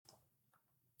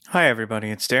Hi, everybody.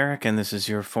 It's Derek, and this is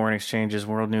your Foreign Exchanges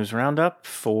World News Roundup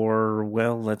for,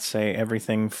 well, let's say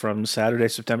everything from Saturday,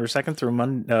 September 2nd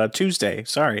through Tuesday,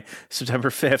 September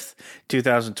 5th,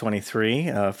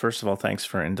 2023. First of all, thanks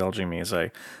for indulging me as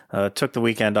I took the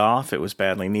weekend off. It was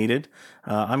badly needed.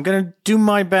 I'm going to do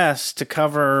my best to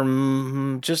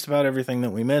cover just about everything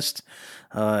that we missed,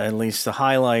 at least the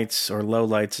highlights or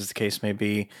lowlights, as the case may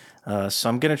be. So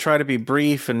I'm going to try to be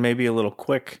brief and maybe a little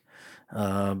quick.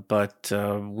 But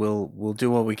we'll do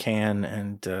what we can,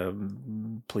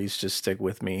 and please just stick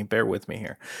with me. Bear with me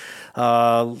here.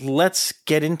 Let's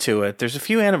get into it. There's a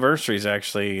few anniversaries,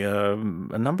 actually, a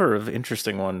number of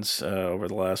interesting ones over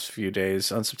the last few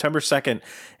days. On September 2nd,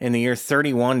 in the year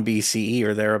 31 BCE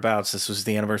or thereabouts, this was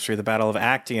the anniversary of the Battle of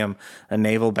Actium, a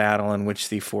naval battle in which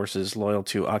the forces loyal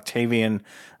to Octavian,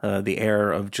 the heir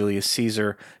of Julius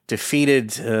Caesar,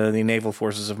 defeated the naval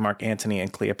forces of Mark Antony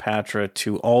and Cleopatra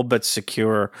to all but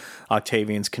secure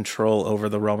Octavian's control over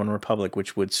the Roman Republic,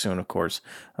 which would soon, of course,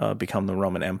 become the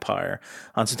Roman Empire.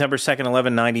 On September 2nd,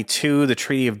 1192, the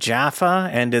Treaty of Jaffa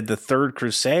ended the Third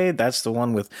Crusade. That's the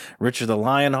one with Richard the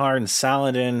Lionheart and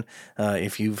Saladin.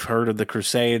 If you've heard of the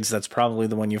Crusades, that's probably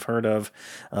the one you've heard of.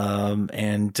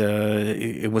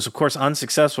 It was, of course,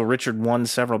 unsuccessful. Richard won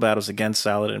several battles against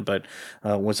Saladin, but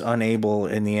was unable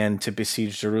in the end to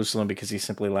besiege Jerusalem because he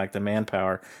simply lacked the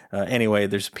manpower. Anyway,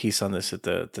 there's a piece on this at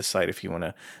the site if you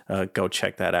want to go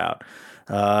check that out.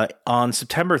 On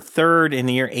September 3rd in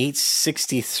the year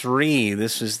 863,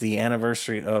 this was the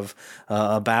anniversary of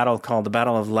a battle called the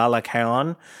Battle of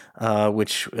Lalakaon,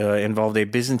 which involved a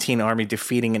Byzantine army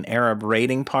defeating an Arab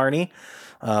raiding party.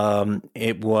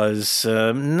 It was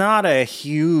not a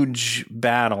huge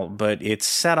battle, but it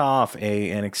set off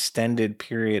an extended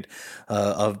period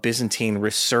of Byzantine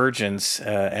resurgence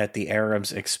at the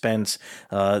Arabs' expense.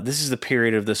 This is the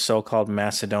period of the so-called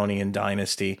Macedonian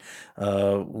dynasty,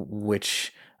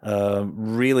 which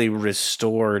really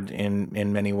restored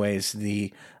in many ways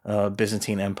the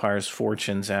Byzantine Empire's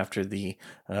fortunes after the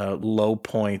low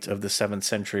point of the 7th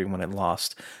century when it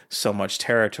lost so much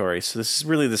territory. So this is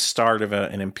really the start of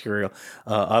an imperial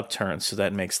upturn, so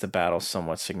that makes the battle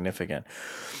somewhat significant.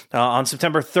 On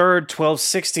September 3rd,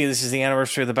 1260, this is the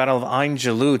anniversary of the Battle of Ain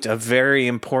Jalut, a very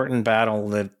important battle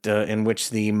that in which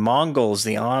the Mongols,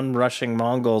 the onrushing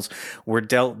Mongols, were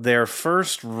dealt their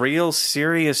first real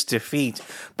serious defeat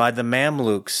by the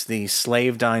Mamluks, the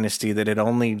slave dynasty that had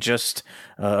only just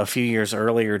a few years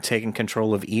earlier taken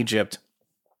control of Egypt.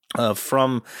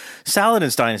 From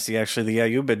Saladin's dynasty, actually, the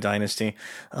Ayyubid dynasty.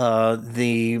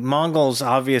 The Mongols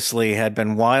obviously had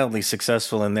been wildly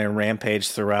successful in their rampage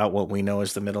throughout what we know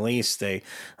as the Middle East. They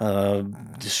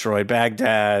destroyed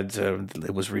Baghdad.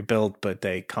 It was rebuilt, but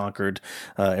they conquered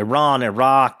Iran,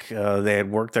 Iraq. They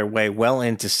had worked their way well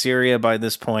into Syria by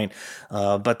this point,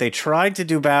 but they tried to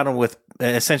do battle with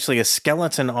essentially a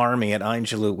skeleton army at Ain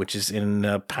Jalut, which is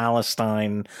in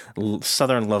Palestine,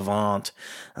 southern Levant,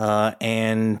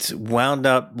 and wound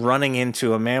up running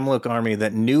into a Mamluk army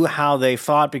that knew how they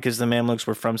fought because the Mamluks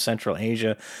were from Central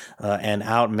Asia, and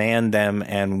outmanned them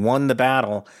and won the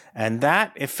battle. And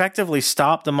that effectively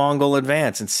stopped the Mongol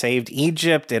advance and saved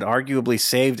Egypt. It arguably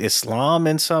saved Islam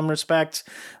in some respects,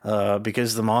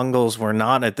 because the Mongols were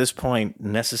not at this point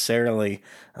necessarily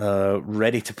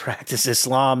ready to practice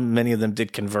Islam. Many of them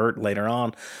did convert later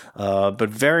on, but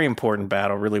very important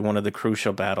battle, really one of the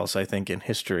crucial battles, I think, in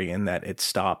history, in that it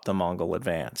stopped the Mongol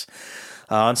advance.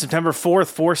 On September 4th,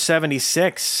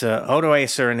 476,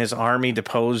 Odoacer and his army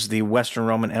deposed the Western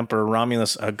Roman Emperor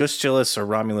Romulus Augustulus, or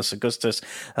Romulus Augustus,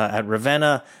 at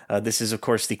Ravenna. This is, of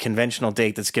course, the conventional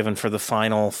date that's given for the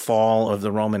final fall of the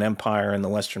Roman Empire in the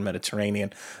Western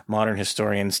Mediterranean. Modern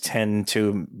historians tend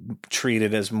to treat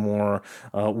it as more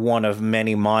one of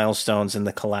many milestones in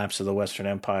the collapse of the Western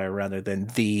Empire rather than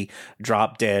the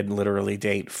drop-dead, literally,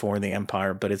 date for the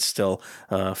empire, but it's still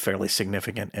a fairly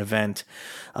significant event.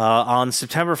 On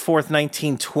September 4th,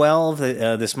 1912,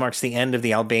 this marks the end of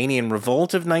the Albanian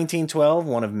Revolt of 1912,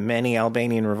 one of many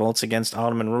Albanian revolts against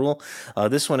Ottoman rule.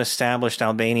 This one established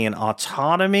Albanian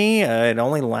autonomy. It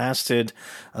only lasted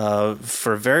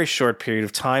for a very short period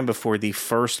of time before the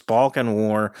First Balkan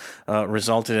War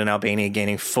resulted in Albania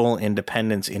gaining full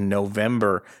independence in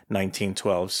November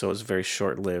 1912, so it was a very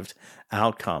short-lived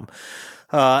outcome.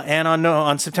 And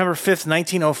on September 5th,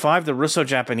 1905, the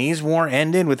Russo-Japanese War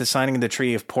ended with the signing of the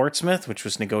Treaty of Portsmouth, which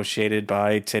was negotiated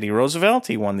by Teddy Roosevelt.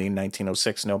 He won the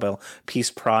 1906 Nobel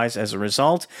Peace Prize as a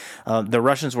result. The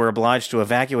Russians were obliged to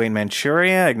evacuate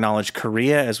Manchuria, acknowledge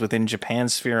Korea as within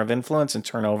Japan's sphere of influence, and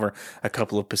turn over a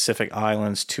couple of Pacific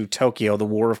islands to Tokyo. The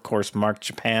war, of course, marked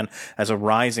Japan as a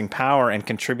rising power and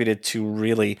contributed to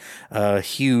really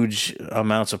huge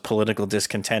amounts of political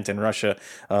discontent in Russia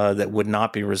that would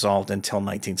not be resolved until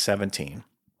 1917.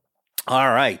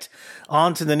 All right,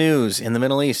 on to the news. In the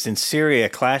Middle East, in Syria,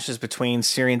 clashes between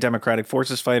Syrian Democratic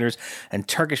Forces fighters and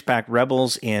Turkish-backed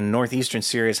rebels in northeastern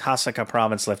Syria's Hasaka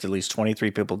province left at least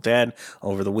 23 people dead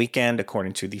over the weekend,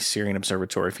 according to the Syrian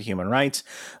Observatory for Human Rights.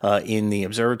 In the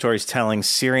observatory's telling,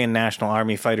 Syrian National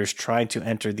Army fighters tried to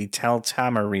enter the Tel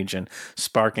Tamr region,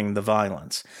 sparking the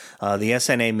violence. The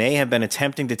SNA may have been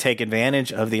attempting to take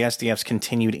advantage of the SDF's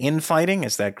continued infighting,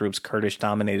 as that group's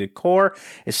Kurdish-dominated core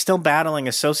is still battling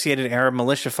associated Arab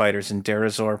militia fighters in Deir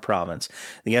ez-Zor province.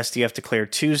 The SDF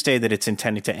declared Tuesday that it's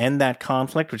intending to end that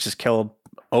conflict, which has killed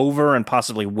over and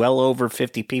possibly well over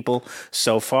 50 people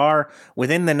so far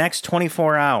within the next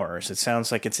 24 hours. It sounds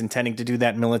like it's intending to do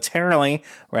that militarily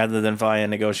rather than via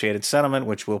negotiated settlement,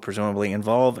 which will presumably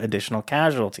involve additional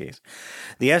casualties.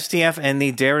 The SDF and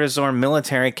the Deir ez-Zor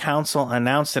Military Council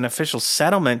announced an official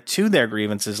settlement to their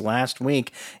grievances last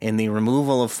week in the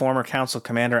removal of former council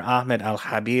commander Ahmed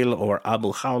al-Habil, or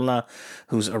Abu Khawla,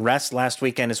 whose arrest last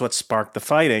weekend is what sparked the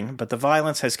fighting. But the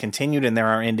violence has continued, and there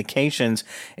are indications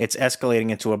it's escalating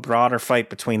into a broader fight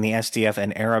between the SDF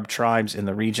and Arab tribes in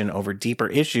the region over deeper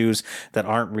issues that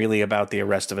aren't really about the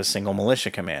arrest of a single militia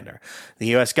commander. The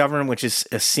U.S. government, which is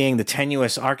seeing the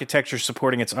tenuous architecture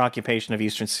supporting its occupation of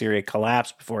eastern Syria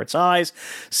collapse before its eyes,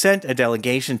 sent a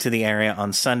delegation to the area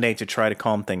on Sunday to try to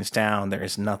calm things down. There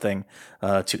is nothing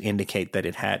to indicate that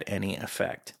it had any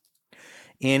effect.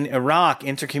 In Iraq,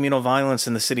 intercommunal violence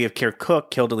in the city of Kirkuk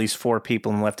killed at least 4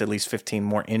 people and left at least 15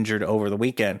 more injured over the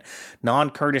weekend.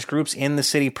 Non-Kurdish groups in the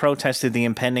city protested the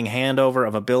impending handover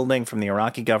of a building from the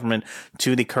Iraqi government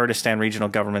to the Kurdistan regional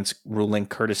government's ruling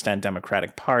Kurdistan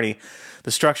Democratic Party.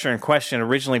 The structure in question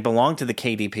originally belonged to the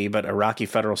KDP, but Iraqi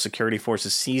federal security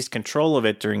forces seized control of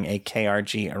it during a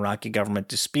KRG Iraqi government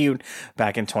dispute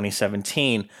back in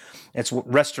 2017. Its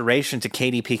restoration to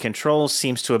KDP control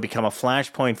seems to have become a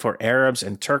flashpoint for Arabs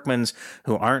and Turkmens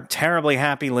who aren't terribly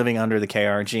happy living under the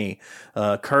KRG.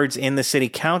 Kurds in the city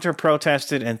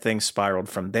counter-protested, and things spiraled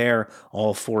from there.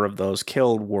 All 4 of those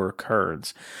killed were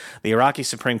Kurds. The Iraqi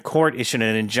Supreme Court issued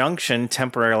an injunction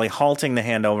temporarily halting the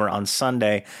handover on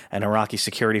Sunday, and Iraqi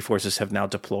security forces have now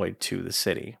deployed to the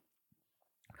city.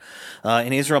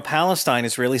 In Israel-Palestine,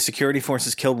 Israeli security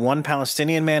forces killed 1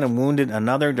 Palestinian man and wounded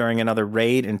another during another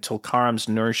raid in Tulkarm's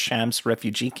Nur Shams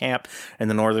refugee camp in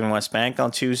the northern West Bank on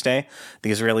Tuesday.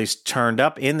 The Israelis turned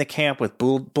up in the camp with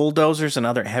bulldozers and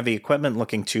other heavy equipment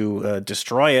looking to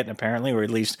destroy it, apparently, or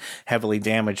at least heavily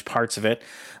damage parts of it.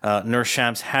 Nur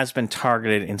Shams has been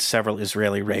targeted in several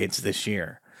Israeli raids this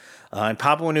year. And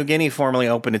Papua New Guinea formally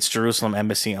opened its Jerusalem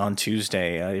embassy on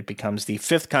Tuesday. It becomes the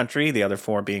 5th country, the other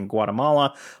 4 being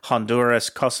Guatemala, Honduras,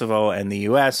 Kosovo, and the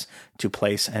U.S., to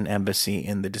place an embassy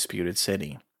in the disputed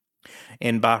city.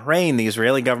 In Bahrain, the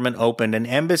Israeli government opened an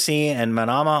embassy in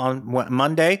Manama on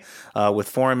Monday with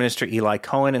Foreign Minister Eli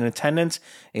Cohen in attendance.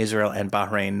 Israel and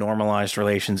Bahrain normalized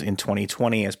relations in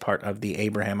 2020 as part of the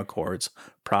Abraham Accords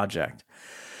project.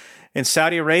 In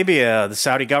Saudi Arabia, the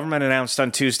Saudi government announced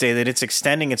on Tuesday that it's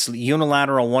extending its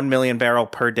unilateral 1 million barrel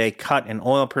per day cut in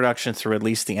oil production through at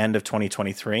least the end of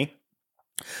 2023.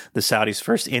 The Saudis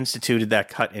first instituted that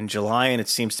cut in July, and it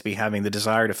seems to be having the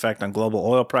desired effect on global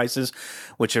oil prices,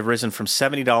 which have risen from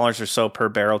 $70 or so per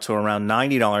barrel to around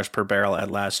 $90 per barrel at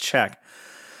last check.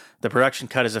 The production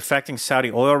cut is affecting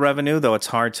Saudi oil revenue, though it's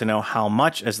hard to know how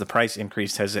much, as the price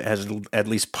increase has at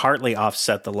least partly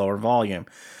offset the lower volume.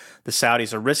 The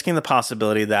Saudis are risking the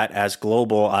possibility that as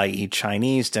global, i.e.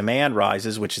 Chinese, demand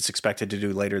rises, which it's expected to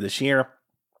do later this year,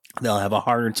 they'll have a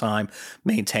harder time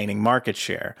maintaining market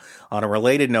share. On a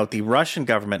related note, the Russian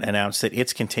government announced that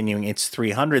it's continuing its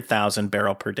 300,000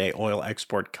 barrel per day oil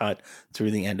export cut through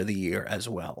the end of the year as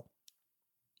well.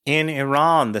 In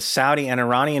Iran, the Saudi and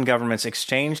Iranian governments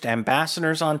exchanged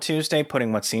ambassadors on Tuesday,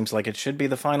 putting what seems like it should be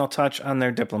the final touch on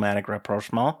their diplomatic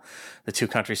rapprochement. The 2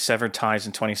 countries severed ties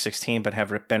in 2016, but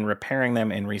have been repairing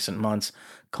them in recent months,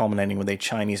 culminating with a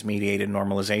Chinese-mediated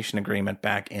normalization agreement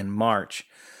back in March.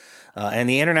 And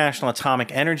the International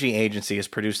Atomic Energy Agency has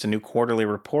produced a new quarterly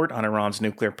report on Iran's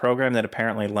nuclear program that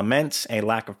apparently laments a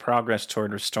lack of progress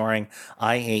toward restoring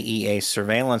IAEA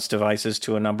surveillance devices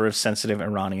to a number of sensitive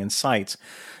Iranian sites.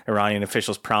 Iranian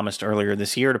officials promised earlier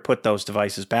this year to put those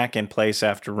devices back in place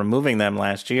after removing them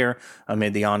last year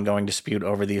amid the ongoing dispute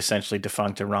over the essentially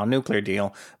defunct Iran nuclear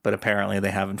deal, but apparently they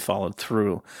haven't followed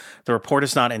through. The report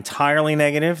is not entirely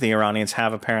negative. The Iranians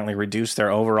have apparently reduced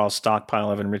their overall stockpile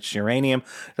of enriched uranium,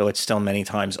 though it's still many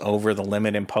times over the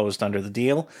limit imposed under the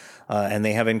deal. And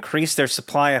they have increased their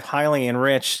supply of highly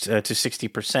enriched to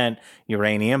 60%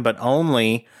 uranium, but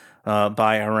only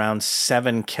by around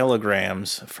 7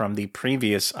 kilograms from the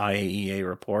previous IAEA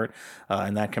report,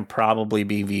 and that can probably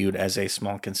be viewed as a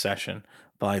small concession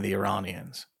by the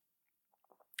Iranians.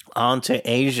 On to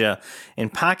Asia. In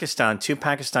Pakistan, 2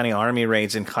 Pakistani army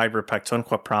raids in Khyber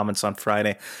Pakhtunkhwa province on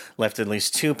Friday left at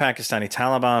least 2 Pakistani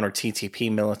Taliban or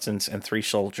TTP militants and 3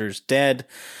 soldiers dead.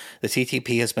 The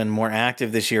TTP has been more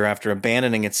active this year after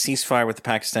abandoning its ceasefire with the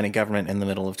Pakistani government in the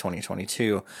middle of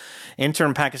 2022.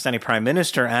 Interim Pakistani Prime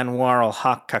Minister Anwar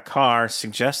al-Haq Kakar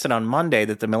suggested on Monday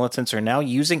that the militants are now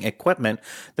using equipment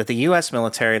that the U.S.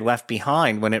 military left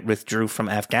behind when it withdrew from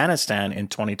Afghanistan in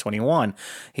 2021.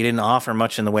 He didn't offer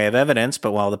much in the way of evidence,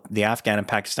 but while the Afghan and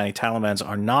Pakistani Talibans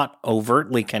are not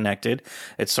overtly connected,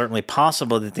 it's certainly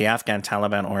possible that the Afghan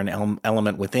Taliban or an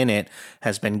element within it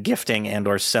has been gifting and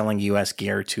or selling U.S.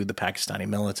 gear to the Pakistani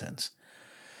militants.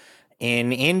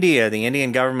 In India, the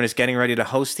Indian government is getting ready to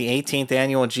host the 18th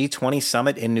annual G20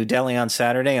 summit in New Delhi on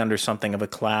Saturday under something of a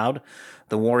cloud.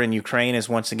 The war in Ukraine is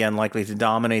once again likely to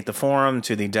dominate the forum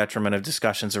to the detriment of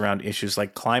discussions around issues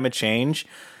like climate change.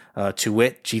 To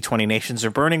wit, G20 nations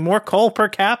are burning more coal per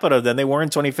capita than they were in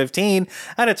 2015,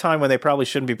 at a time when they probably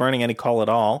shouldn't be burning any coal at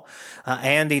all,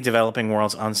 and the developing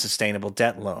world's unsustainable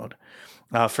debt load.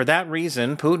 For that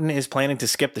reason, Putin is planning to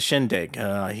skip the shindig.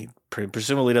 He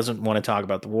presumably doesn't want to talk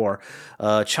about the war.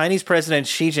 Chinese President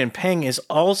Xi Jinping is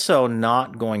also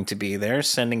not going to be there,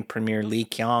 sending Premier Li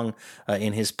Qiang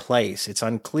in his place. It's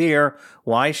unclear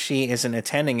why Xi isn't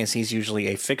attending, as he's usually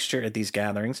a fixture at these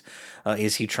gatherings.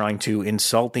 Is he trying to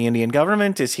insult the Indian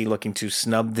government? Is he looking to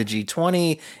snub the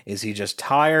G20? Is he just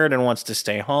tired and wants to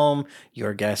stay home?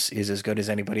 Your guess is as good as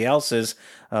anybody else's.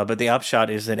 But the upshot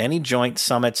is that any joint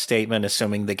summit statement,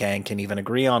 assuming the gang can even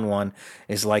agree on one,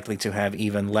 is likely to have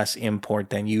even less import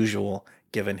than usual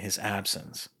given his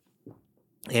absence.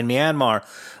 In Myanmar,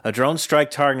 a drone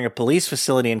strike targeting a police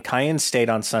facility in Cayenne State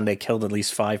on Sunday killed at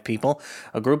least 5 people.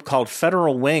 A group called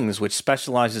Federal Wings, which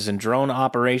specializes in drone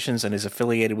operations and is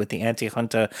affiliated with the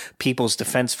anti-junta People's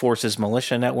Defense Forces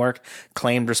militia network,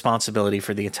 claimed responsibility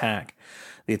for the attack.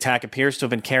 The attack appears to have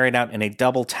been carried out in a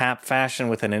double-tap fashion,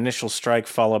 with an initial strike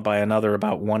followed by another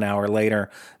about 1 hour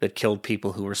later that killed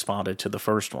people who responded to the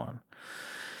first one.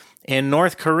 In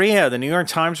North Korea, the New York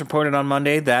Times reported on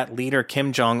Monday that leader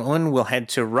Kim Jong-un will head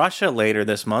to Russia later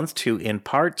this month to, in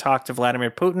part, talk to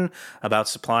Vladimir Putin about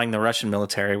supplying the Russian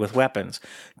military with weapons.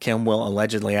 Kim will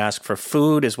allegedly ask for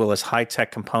food as well as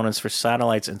high-tech components for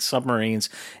satellites and submarines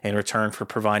in return for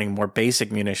providing more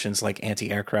basic munitions like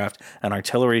anti-aircraft and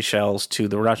artillery shells to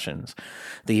the Russians.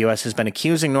 The U.S. has been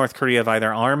accusing North Korea of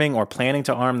either arming or planning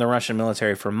to arm the Russian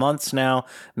military for months now,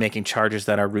 making charges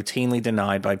that are routinely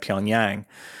denied by Pyongyang.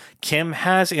 Kim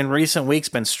has in recent weeks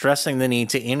been stressing the need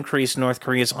to increase North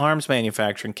Korea's arms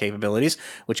manufacturing capabilities,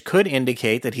 which could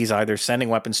indicate that he's either sending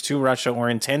weapons to Russia or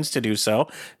intends to do so.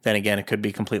 Then again, it could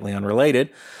be completely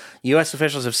unrelated. U.S.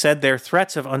 officials have said their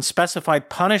threats of unspecified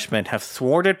punishment have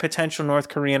thwarted potential North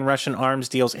Korean-Russian arms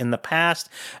deals in the past,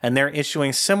 and they're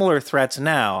issuing similar threats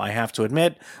now. I have to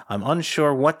admit, I'm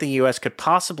unsure what the U.S. could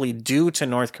possibly do to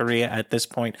North Korea at this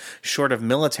point, short of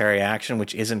military action,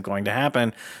 which isn't going to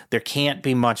happen. There can't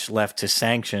be much left to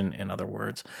sanction, in other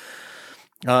words.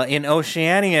 In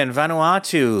Oceania and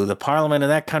Vanuatu, the parliament of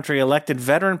that country elected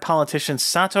veteran politician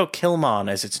Sato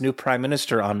Kilman as its new prime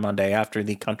minister on Monday after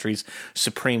the country's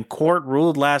Supreme Court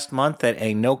ruled last month that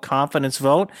a no-confidence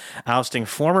vote ousting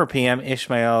former PM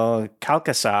Ismail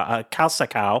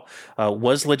Kalsakau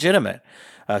was legitimate.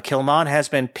 Kilman has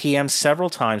been PM several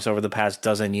times over the past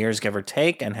dozen years, give or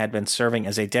take, and had been serving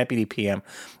as a deputy PM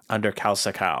under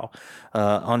Kalsakau.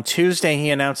 On Tuesday, he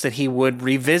announced that he would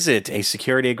revisit a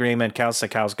security agreement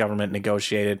Kalsakau's government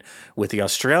negotiated with the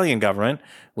Australian government,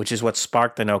 which is what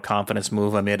sparked the no-confidence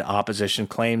move amid opposition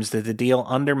claims that the deal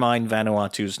undermined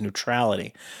Vanuatu's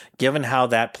neutrality. Given how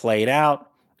that played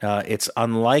out, it's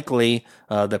unlikely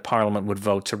that Parliament would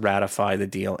vote to ratify the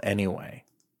deal anyway.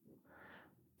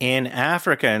 In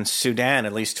Africa and Sudan,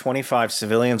 at least 25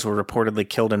 civilians were reportedly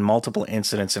killed in multiple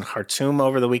incidents in Khartoum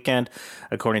over the weekend,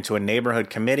 according to a neighborhood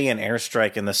committee. An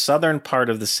airstrike in the southern part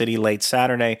of the city late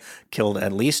Saturday killed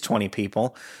at least 20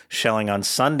 people. Shelling on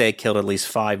Sunday killed at least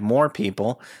 5 more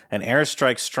people. An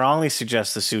airstrike strongly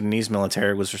suggests the Sudanese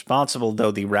military was responsible, though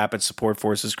the Rapid Support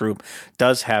Forces group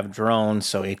does have drones,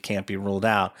 so it can't be ruled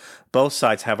out. Both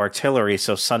sides have artillery,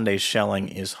 so Sunday's shelling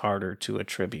is harder to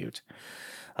attribute.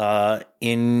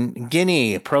 In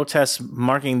Guinea, protests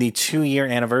marking the 2-year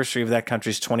anniversary of that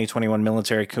country's 2021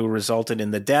 military coup resulted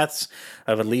in the deaths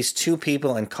of at least 2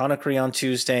 people in Conakry on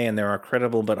Tuesday, and there are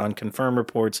credible but unconfirmed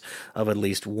reports of at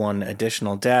least 1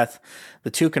 additional death.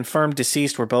 The 2 confirmed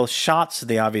deceased were both shot, so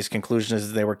the obvious conclusion is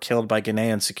that they were killed by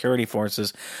Ghanaian security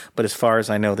forces, but as far as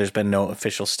I know, there's been no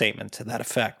official statement to that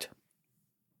effect.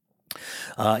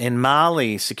 In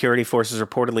Mali, security forces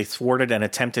reportedly thwarted an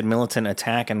attempted militant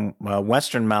attack in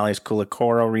western Mali's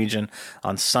Koulikoro region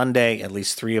on Sunday. At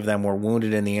least 3 of them were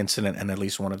wounded in the incident, and at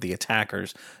least 1 of the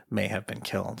attackers may have been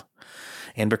killed.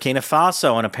 In Burkina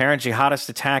Faso, an apparent jihadist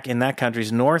attack in that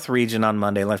country's north region on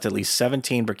Monday left at least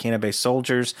 17 Burkina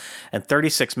soldiers and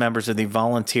 36 members of the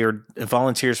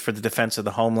Volunteers for the Defense of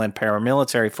the Homeland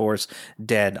paramilitary force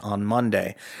dead on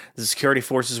Monday. The security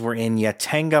forces were in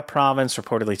Yatenga province,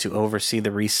 reportedly to oversee the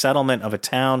resettlement of a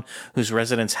town whose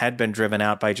residents had been driven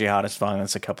out by jihadist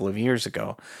violence a couple of years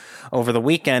ago. Over the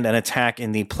weekend, an attack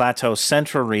in the Plateau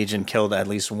Central region killed at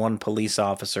least 1 police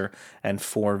officer and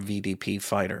 4 VDP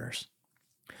fighters.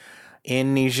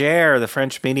 In Niger, the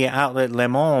French media outlet Le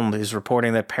Monde is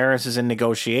reporting that Paris is in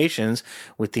negotiations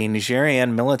with the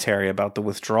Nigerian military about the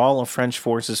withdrawal of French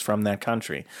forces from that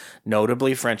country.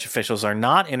 Notably, French officials are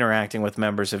not interacting with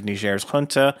members of Niger's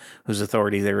junta, whose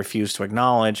authority they refuse to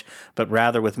acknowledge, but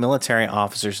rather with military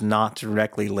officers not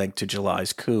directly linked to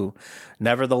July's coup.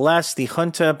 Nevertheless, the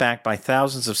junta, backed by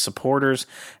thousands of supporters,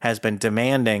 has been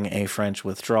demanding a French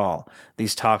withdrawal.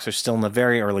 These talks are still in the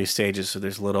very early stages, so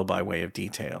there's little by way of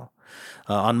detail.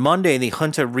 On Monday, the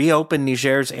junta reopened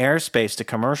Niger's airspace to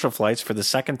commercial flights for the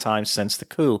second time since the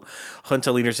coup.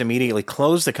 Junta leaders immediately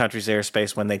closed the country's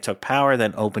airspace when they took power,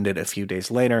 then opened it a few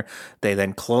days later. They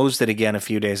then closed it again a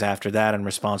few days after that in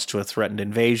response to a threatened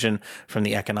invasion from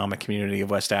the Economic Community of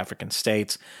West African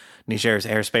States. Niger's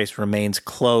airspace remains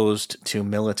closed to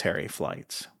military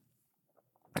flights.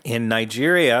 In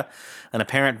Nigeria, an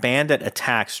apparent bandit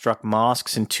attack struck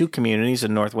mosques in 2 communities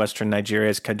in northwestern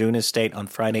Nigeria's Kaduna state on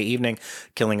Friday evening,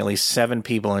 killing at least 7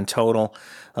 people in total.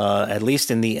 At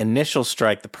least in the initial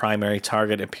strike, the primary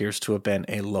target appears to have been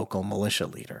a local militia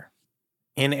leader.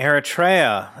 In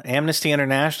Eritrea, Amnesty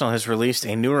International has released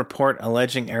a new report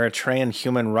alleging Eritrean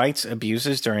human rights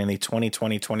abuses during the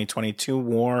 2020-2022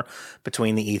 war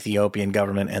between the Ethiopian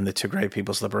government and the Tigray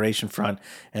People's Liberation Front,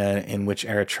 in which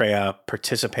Eritrea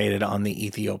participated on the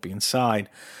Ethiopian side.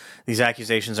 These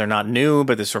accusations are not new,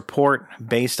 but this report,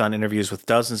 based on interviews with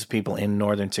dozens of people in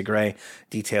northern Tigray,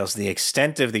 details the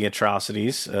extent of the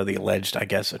atrocities, the alleged,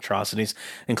 atrocities,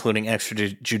 including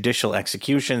extrajudicial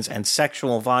executions and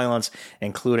sexual violence,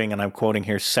 including, and I'm quoting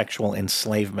here, sexual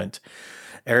enslavement.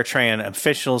 Eritrean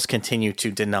officials continue to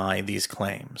deny these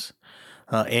claims.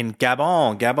 In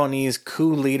Gabon, Gabonese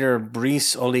coup leader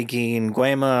Brice Oligui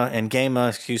Nguema,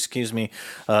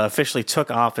 officially took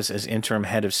office as interim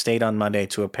head of state on Monday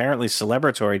to apparently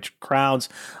celebratory crowds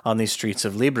on the streets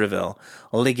of Libreville.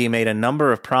 Oligui made a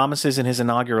number of promises in his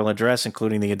inaugural address,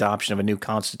 including the adoption of a new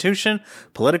constitution,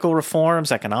 political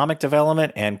reforms, economic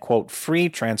development, and, quote, free,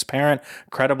 transparent,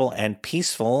 credible, and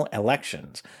peaceful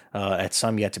elections at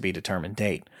some yet-to-be-determined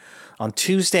date. On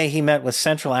Tuesday, he met with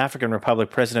Central African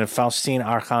Republic President Faustin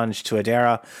Archange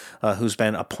Touadéra, who's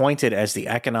been appointed as the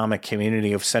Economic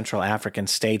Community of Central African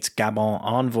States Gabon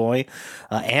envoy,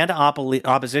 and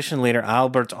opposition leader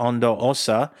Albert Ondo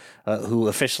Ossa, who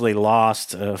officially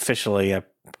lost, I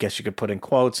guess you could put in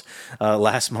quotes,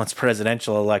 last month's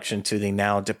presidential election to the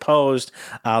now deposed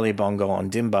Ali Bongo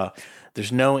Ondimba.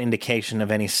 There's no indication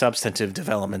of any substantive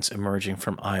developments emerging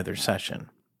from either session.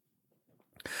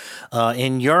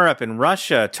 In Europe, in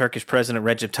Russia, Turkish President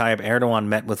Recep Tayyip Erdogan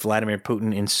met with Vladimir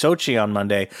Putin in Sochi on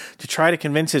Monday to try to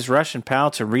convince his Russian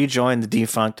pal to rejoin the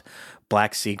defunct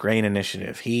Black Sea Grain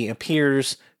Initiative. He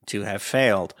appears to have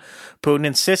failed. Putin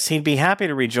insists he'd be happy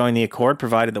to rejoin the accord,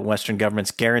 provided that Western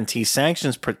governments guarantee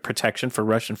sanctions protection for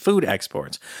Russian food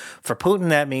exports. For Putin,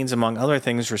 that means, among other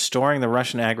things, restoring the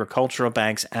Russian Agricultural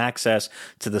Bank's access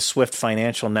to the SWIFT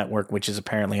financial network, which is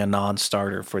apparently a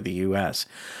non-starter for the U.S.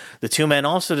 The two men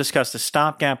also discussed a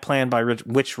stopgap plan by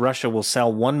which Russia will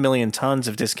sell 1 million tons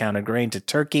of discounted grain to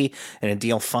Turkey in a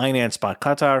deal financed by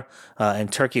Qatar,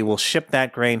 and Turkey will ship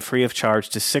that grain free of charge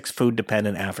to 6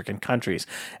 food-dependent African countries.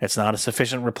 It's not a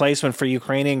sufficient replacement for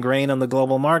Ukrainian grain on the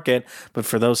global market, but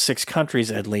for those 6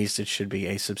 countries at least, it should be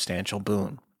a substantial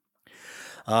boon.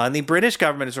 And the British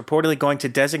government is reportedly going to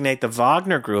designate the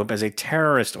Wagner Group as a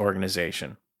terrorist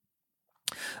organization.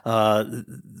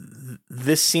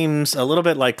 This seems a little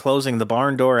bit like closing the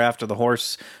barn door after the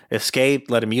horse escaped,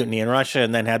 led a mutiny in Russia,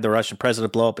 and then had the Russian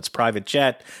president blow up its private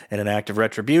jet in an act of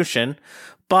retribution.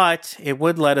 But it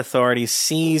would let authorities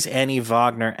seize any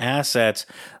Wagner assets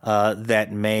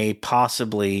that may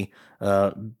possibly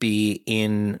be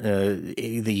in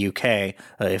the UK,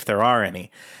 if there are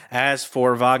any. As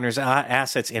for Wagner's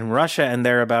assets in Russia and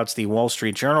thereabouts, the Wall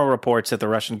Street Journal reports that the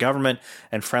Russian government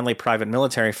and friendly private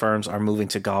military firms are moving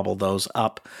to gobble those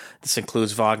up. This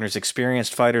includes Wagner's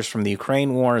experienced fighters from the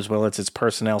Ukraine war, as well as its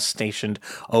personnel stationed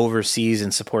overseas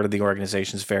in support of the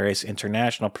organization's various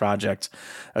international projects.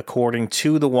 According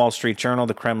to the Wall Street Journal,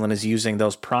 the Kremlin is using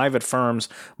those private firms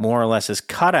more or less as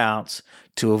cutouts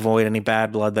to avoid any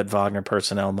bad blood that Wagner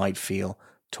personnel might feel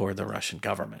toward the Russian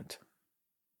government.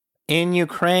 In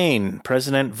Ukraine,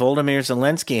 President Volodymyr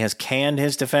Zelensky has canned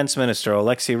his defense minister,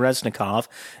 Alexei Reznikov,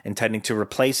 intending to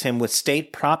replace him with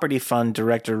State Property Fund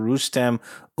Director Rustem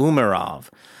Umerov.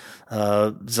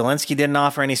 Zelensky didn't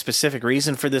offer any specific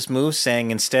reason for this move,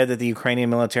 saying instead that the Ukrainian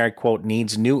military, quote,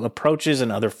 needs new approaches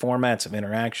and other formats of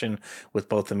interaction with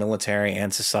both the military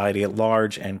and society at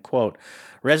large, end quote.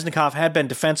 Reznikov had been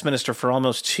defense minister for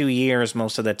almost 2 years,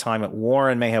 most of that time at war,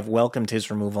 and may have welcomed his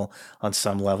removal on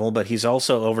some level, but he's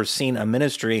also overseen a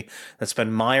ministry that's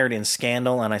been mired in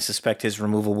scandal, and I suspect his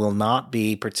removal will not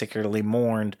be particularly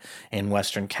mourned in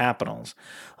Western capitals.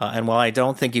 And while I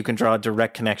don't think you can draw a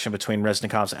direct connection between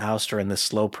Reznikov's ouster and the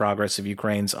slow progress of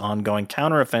Ukraine's ongoing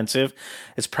counteroffensive,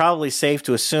 it's probably safe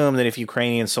to assume that if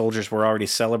Ukrainian soldiers were already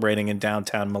celebrating in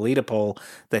downtown Melitopol,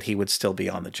 that he would still be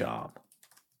on the job.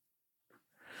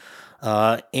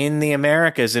 In the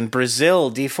Americas, in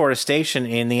Brazil, deforestation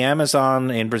in the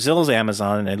Amazon, in Brazil's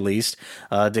Amazon at least,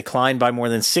 declined by more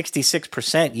than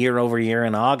 66% year over year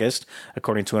in August,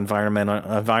 according to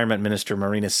Environment Minister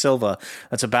Marina Silva.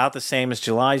 That's about the same as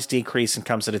July's decrease and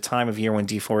comes at a time of year when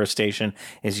deforestation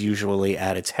is usually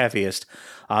at its heaviest.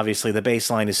 Obviously, the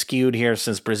baseline is skewed here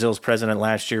since Brazil's president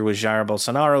last year was Jair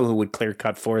Bolsonaro, who would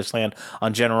clear-cut forest land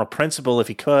on general principle if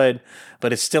he could,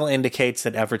 but it still indicates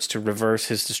that efforts to reverse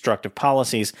his destructive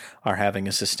policies are having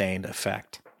a sustained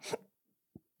effect.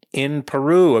 In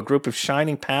Peru, a group of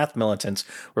Shining Path militants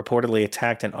reportedly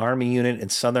attacked an army unit in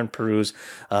southern Peru's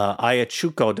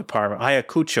Ayacucho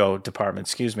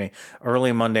department,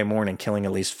 early Monday morning, killing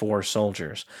at least 4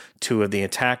 soldiers. 2 of the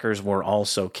attackers were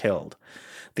also killed.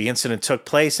 The incident took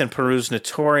place in Peru's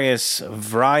notorious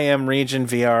VRAEM region,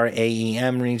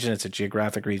 VRAEM region. It's a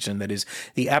geographic region that is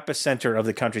the epicenter of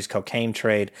the country's cocaine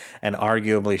trade and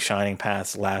arguably Shining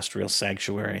Path's last real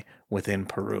sanctuary within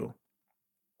Peru.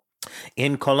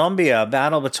 In Colombia, a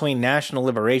battle between National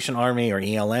Liberation Army, or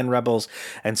ELN, rebels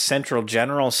and Central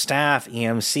General Staff,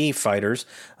 EMC, fighters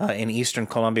in eastern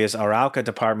Colombia's Arauca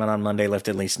department on Monday left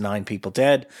at least 9 people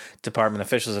dead. Department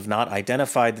officials have not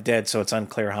identified the dead, so it's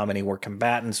unclear how many were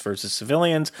combatants versus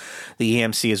civilians. The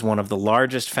EMC is one of the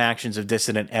largest factions of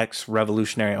dissident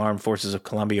ex-Revolutionary Armed Forces of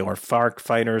Colombia, or FARC,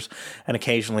 fighters, and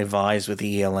occasionally vies with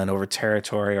the ELN over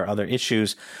territory or other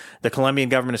issues. The Colombian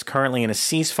government is currently in a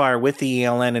ceasefire with the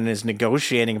ELN and is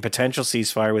negotiating a potential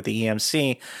ceasefire with the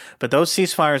EMC, but those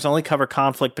ceasefires only cover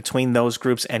conflict between those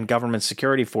groups and government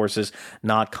security forces,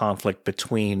 not conflict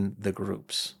between the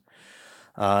groups.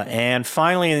 And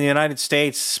finally, in the United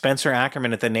States, Spencer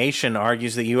Ackerman at The Nation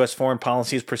argues that U.S. foreign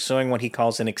policy is pursuing what he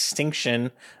calls an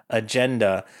extinction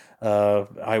agenda.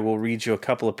 I will read you a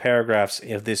couple of paragraphs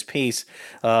of this piece.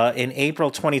 In April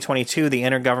 2022, the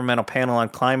Intergovernmental Panel on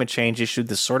Climate Change issued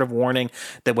the sort of warning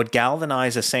that would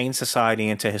galvanize a sane society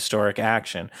into historic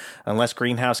action. Unless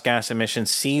greenhouse gas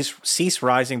emissions cease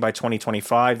rising by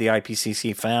 2025, the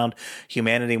IPCC found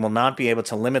humanity will not be able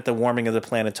to limit the warming of the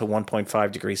planet to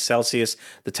 1.5 degrees Celsius,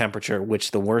 the temperature at which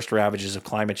the worst ravages of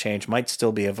climate change might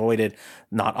still be avoided.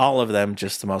 Not all of them,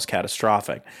 just the most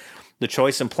catastrophic. The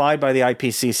choice implied by the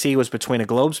IPCC was between a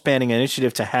globe-spanning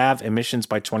initiative to halve emissions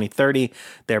by 2030,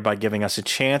 thereby giving us a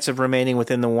chance of remaining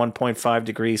within the 1.5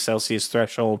 degrees Celsius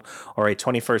threshold, or a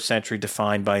 21st century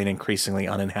defined by an increasingly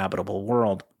uninhabitable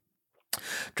world.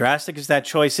 Drastic as that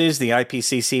choice is, the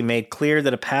IPCC made clear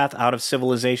that a path out of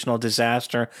civilizational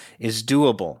disaster is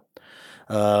doable.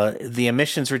 The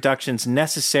emissions reductions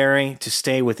necessary to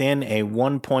stay within a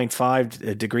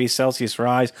 1.5 degrees Celsius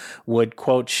rise would,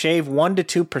 quote, shave 1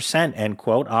 to 2%, end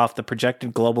quote, off the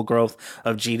projected global growth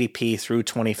of GDP through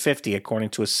 2050, according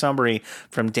to a summary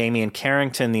from Damian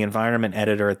Carrington, the environment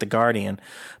editor at The Guardian.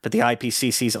 But the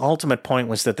IPCC's ultimate point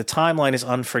was that the timeline is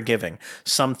unforgiving.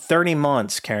 Some 30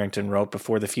 months, Carrington wrote,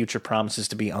 before the future promises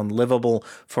to be unlivable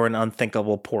for an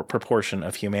unthinkable proportion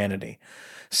of humanity.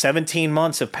 17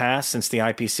 months have passed since the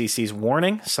IPCC's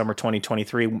warning. Summer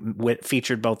 2023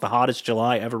 featured both the hottest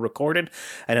July ever recorded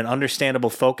and an understandable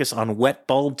focus on wet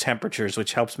bulb temperatures,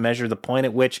 which helps measure the point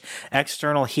at which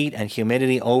external heat and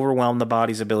humidity overwhelm the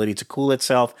body's ability to cool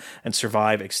itself and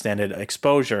survive extended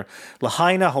exposure.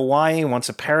 Lahaina, Hawaii, once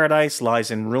a paradise, lies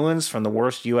in ruins from the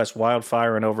worst U.S.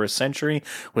 wildfire in over a century,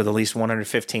 with at least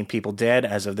 115 people dead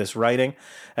as of this writing.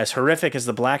 As horrific as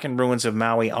the blackened ruins of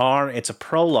Maui are, it's a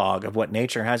prologue of what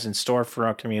nature has in store for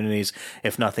our communities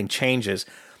if nothing changes.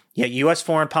 Yet U.S.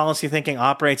 foreign policy thinking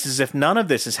operates as if none of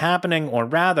this is happening, or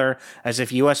rather, as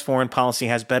if U.S. foreign policy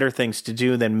has better things to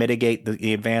do than mitigate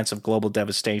the advance of global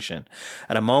devastation.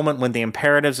 At a moment when the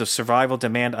imperatives of survival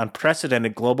demand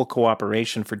unprecedented global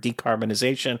cooperation for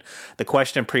decarbonization, the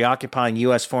question preoccupying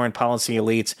U.S. foreign policy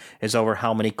elites is over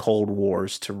how many Cold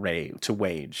Wars to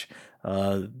wage.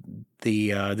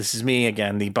 This is me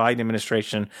again. The Biden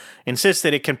administration insists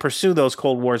that it can pursue those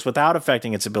Cold Wars without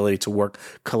affecting its ability to work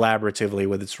collaboratively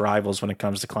with its rivals when it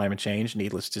comes to climate change.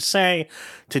 Needless to say,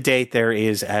 to date, there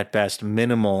is at best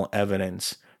minimal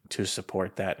evidence to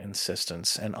support that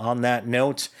insistence. And on that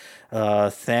note,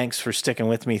 thanks for sticking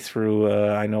with me through,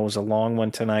 I know it was a long one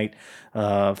tonight.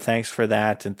 Thanks for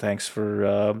that, and thanks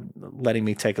for letting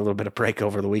me take a little bit of break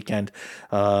over the weekend.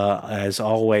 As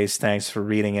always, thanks for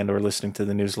reading and or listening to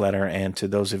the newsletter, and to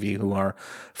those of you who are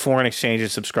foreign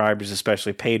exchanges subscribers,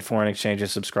 especially paid foreign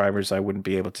exchanges subscribers, I wouldn't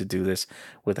be able to do this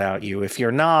without you. If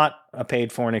you're not a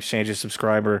paid foreign exchanges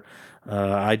subscriber,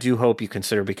 I do hope you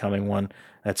consider becoming one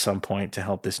at some point to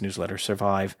help this newsletter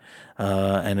survive.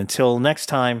 And until next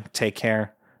time, take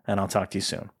care, and I'll talk to you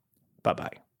soon.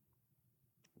 Bye-bye.